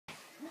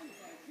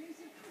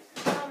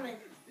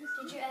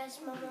ask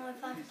Mama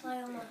if I can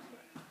play on my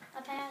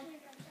iPad?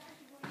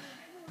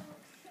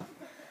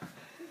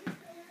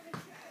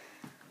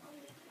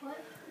 What?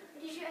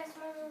 Did you ask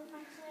Mama if I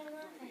can play on my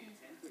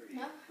iPad?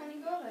 No, honey,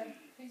 go there.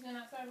 He's been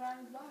outside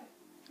riding his bike.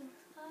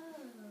 Oh.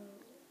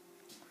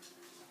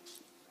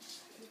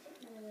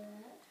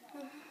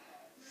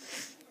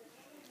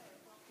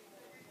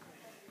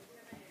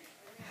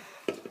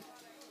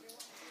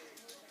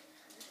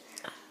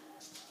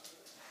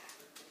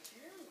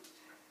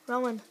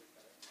 Rowan,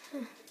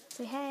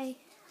 say hey.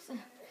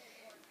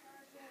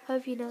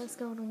 Hope you know what's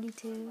going on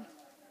YouTube. Look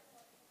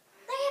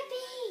at B!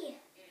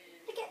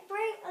 Look at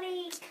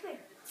Brantley! Come here.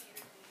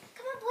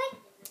 Come on, boy.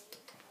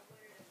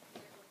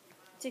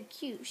 It's a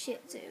cute Shih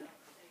Tzu.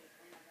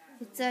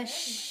 It's a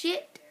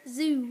Shih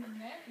Tzu.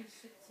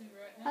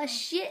 A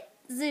Shih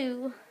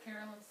Tzu.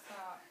 Carolyn,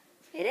 stop.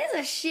 It is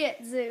a Shih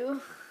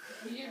Tzu.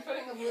 You're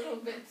putting a little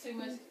bit too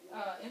much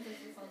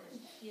emphasis on the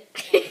shit.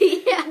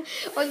 Yeah,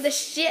 on the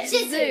Shih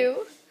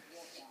Tzu.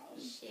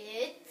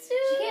 Shit. She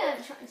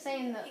kept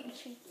saying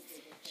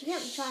she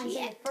kept trying to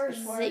say the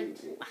first word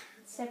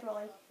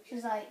separately. She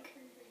was like,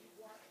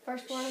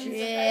 first one.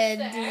 Shih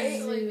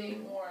Actually Tzu. be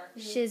more.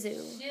 Shih Tzu.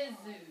 Shizu.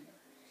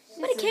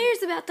 Nobody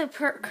cares about the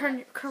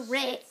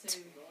correct.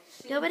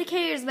 Nobody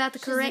cares about the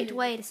correct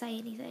way to say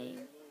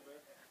anything.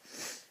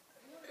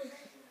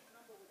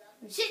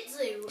 Shih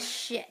Tzu.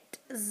 Shih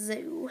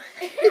Tzu.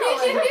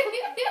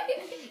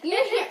 You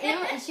know,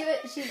 she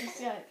was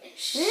like,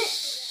 Shit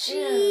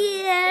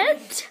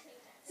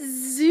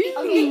Zoo.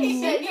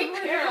 okay, so it's a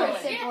word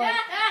separately.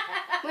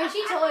 When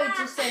she told her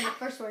to say the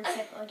first word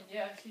separately.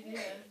 Yeah, she did.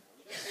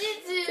 Shih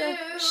Tzu.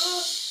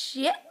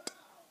 Shit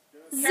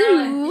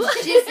Zoo.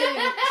 Shizu. I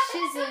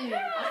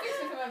think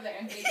she'll come up there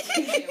and be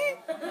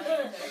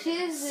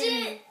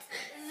Shizu.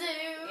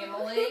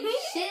 Emily.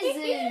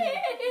 Shizu.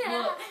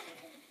 Look.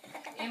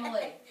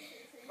 Emily.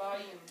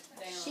 Volume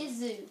down.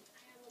 Shizu.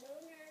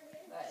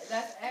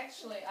 That's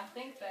actually, I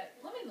think that,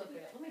 let me look at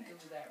it. Let me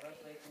Google that real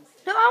quick and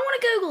see. No, I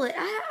want to Google it. I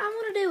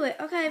want to do it.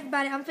 Okay,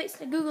 everybody, I'm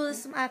fixing to Google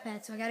this on my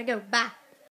iPad, so I gotta go. Bye.